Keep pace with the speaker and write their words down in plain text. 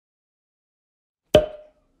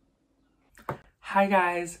Hi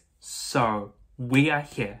guys! So, we are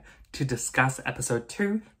here to discuss episode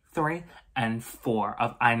 2, 3, and 4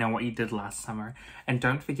 of I Know What You Did Last Summer. And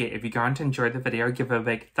don't forget, if you're going to enjoy the video, give it a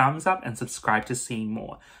big thumbs up and subscribe to see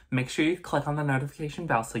more. Make sure you click on the notification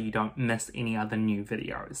bell so you don't miss any other new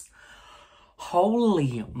videos.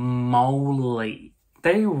 Holy moly!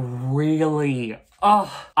 They really...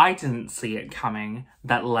 I didn't see it coming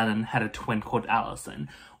that Lennon had a twin called Allison.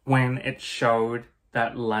 When it showed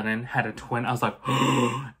that Lennon had a twin, I was like,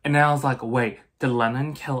 and then I was like, wait, did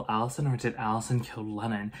Lennon kill Allison or did Allison kill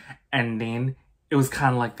Lennon? And then it was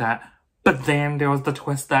kind of like that. But then there was the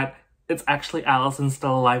twist that it's actually Allison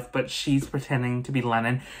still alive, but she's pretending to be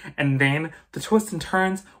Lennon. And then the twists and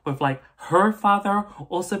turns with like her father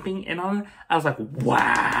also being in on it. I was like,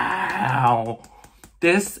 wow,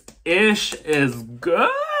 this ish is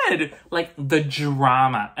good. Like the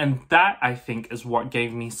drama. And that I think is what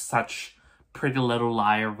gave me such Pretty Little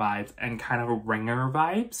Liar vibes and kind of Ringer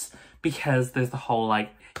vibes, because there's the whole like,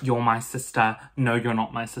 you're my sister, no you're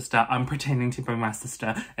not my sister, I'm pretending to be my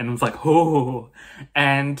sister, and it was like, oh,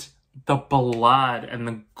 and the blood and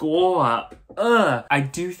the gore, I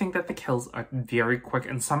do think that the kills are very quick,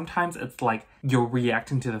 and sometimes it's like you're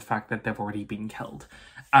reacting to the fact that they've already been killed.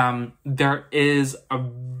 There is a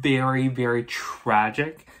very, very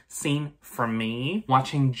tragic scene for me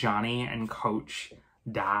watching Johnny and Coach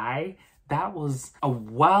die. That was a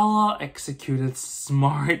well-executed,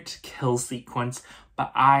 smart kill sequence, but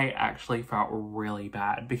I actually felt really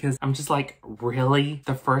bad because I'm just like, really?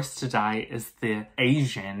 The first to die is the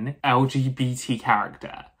Asian LGBT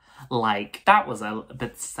character. Like, that was a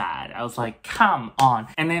bit sad. I was like, come on.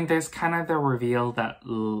 And then there's kind of the reveal that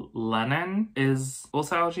Lennon is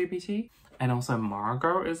also LGBT. And also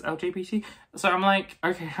Margot is LGBT. So I'm like,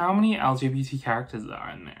 okay, how many LGBT characters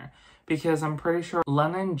are in there? Because I'm pretty sure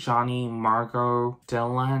Lennon, Johnny, Margot,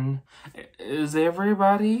 Dylan, is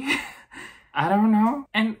everybody? I don't know.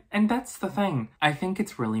 And that's the thing. I think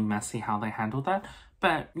it's really messy how they handled that.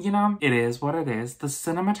 But, you know, it is what it is. The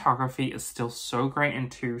cinematography is still so great in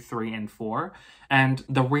 2, 3, and 4. And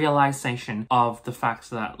the realization of the fact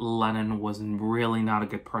that Lennon was really not a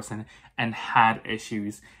good person and had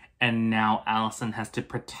issues. And now Allison has to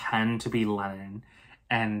pretend to be Lennon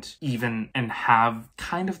and have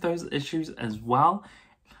kind of those issues as well.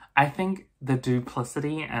 I think the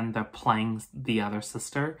duplicity and the playing the other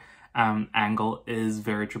sister angle is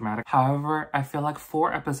very dramatic. However, I feel like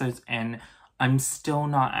 4 episodes in, I'm still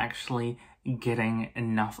not actually getting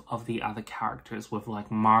enough of the other characters with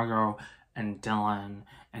like Margot and Dylan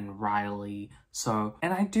and Riley. So,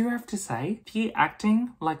 and I do have to say, the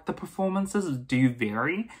acting, like the performances do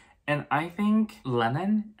vary. And I think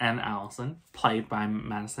Lennon and Allison, played by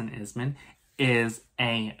Madison Isman, is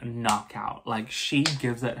a knockout. Like, she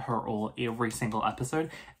gives it her all every single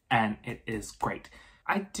episode, and it is great.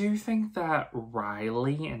 I do think that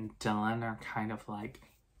Riley and Dylan are kind of like,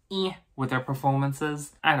 with their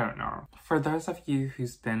performances. I don't know. For those of you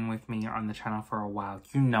who's been with me on the channel for a while,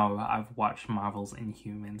 you know I've watched Marvel's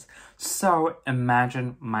Inhumans. So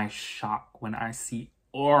imagine my shock when I see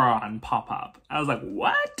Oron pop up. I was like,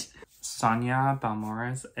 what? Sonia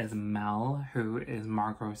Balmores is Mel, who is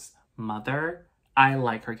Margot's mother. I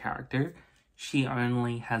like her character. She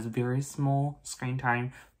only has very small screen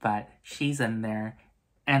time, but she's in there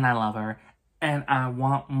and I love her. And I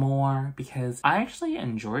want more because I actually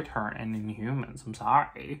enjoyed her in Inhumans. I'm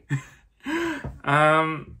sorry.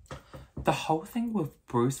 The whole thing with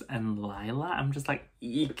Bruce and Lila, I'm just like,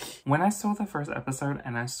 eek. When I saw the first episode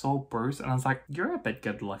and I saw Bruce and I was like, you're a bit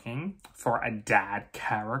good looking for a dad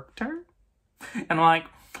character. And I'm like,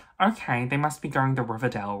 okay, they must be going the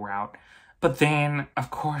Riverdale route. But then,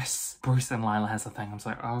 of course, Bruce and Lila has a thing. I was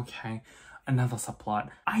like, okay, another subplot.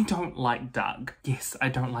 I don't like Doug. Yes, I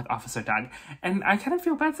don't like Officer Doug. And I kind of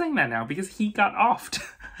feel bad saying that now because he got offed.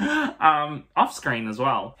 Off screen as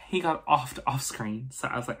well. He got offed off screen. So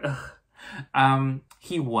I was like, ugh.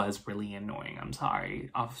 He was really annoying, I'm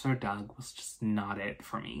sorry. Officer Doug was just not it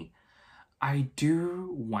for me. I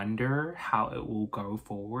do wonder how it will go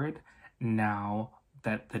forward now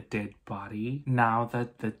that the dead body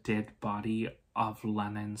of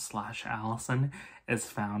Lennon/Allison is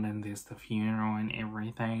found and there's the funeral and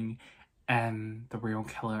everything and the real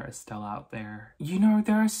killer is still out there. You know,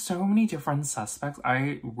 there are so many different suspects.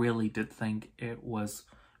 I really did think it was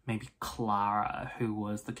maybe Clara who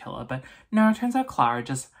was the killer, but no, it turns out Clara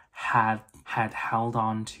just had held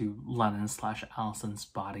on to Lennon/Allison's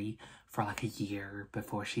body for like a year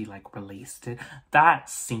before she like released it. That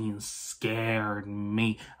scene scared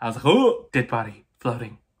me. I was like, oh, dead body,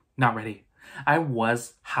 floating, not ready. I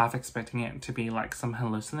was half expecting it to be like some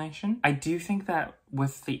hallucination. I do think that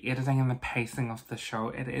with the editing and the pacing of the show,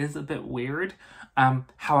 it is a bit weird.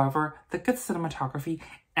 However, the good cinematography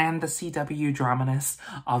and the CW dramaness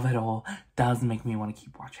of it all does make me want to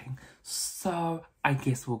keep watching. So I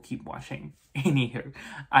guess we'll keep watching. Anywho,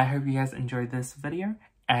 I hope you guys enjoyed this video,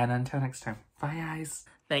 and until next time, bye guys.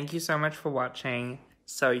 Thank you so much for watching.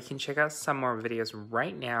 So you can check out some more videos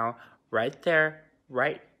right now, right there.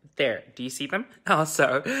 Do you see them?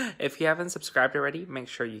 Also, if you haven't subscribed already, make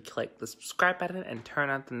sure you click the subscribe button and turn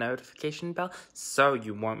on the notification bell so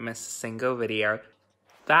you won't miss a single video.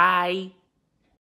 Bye!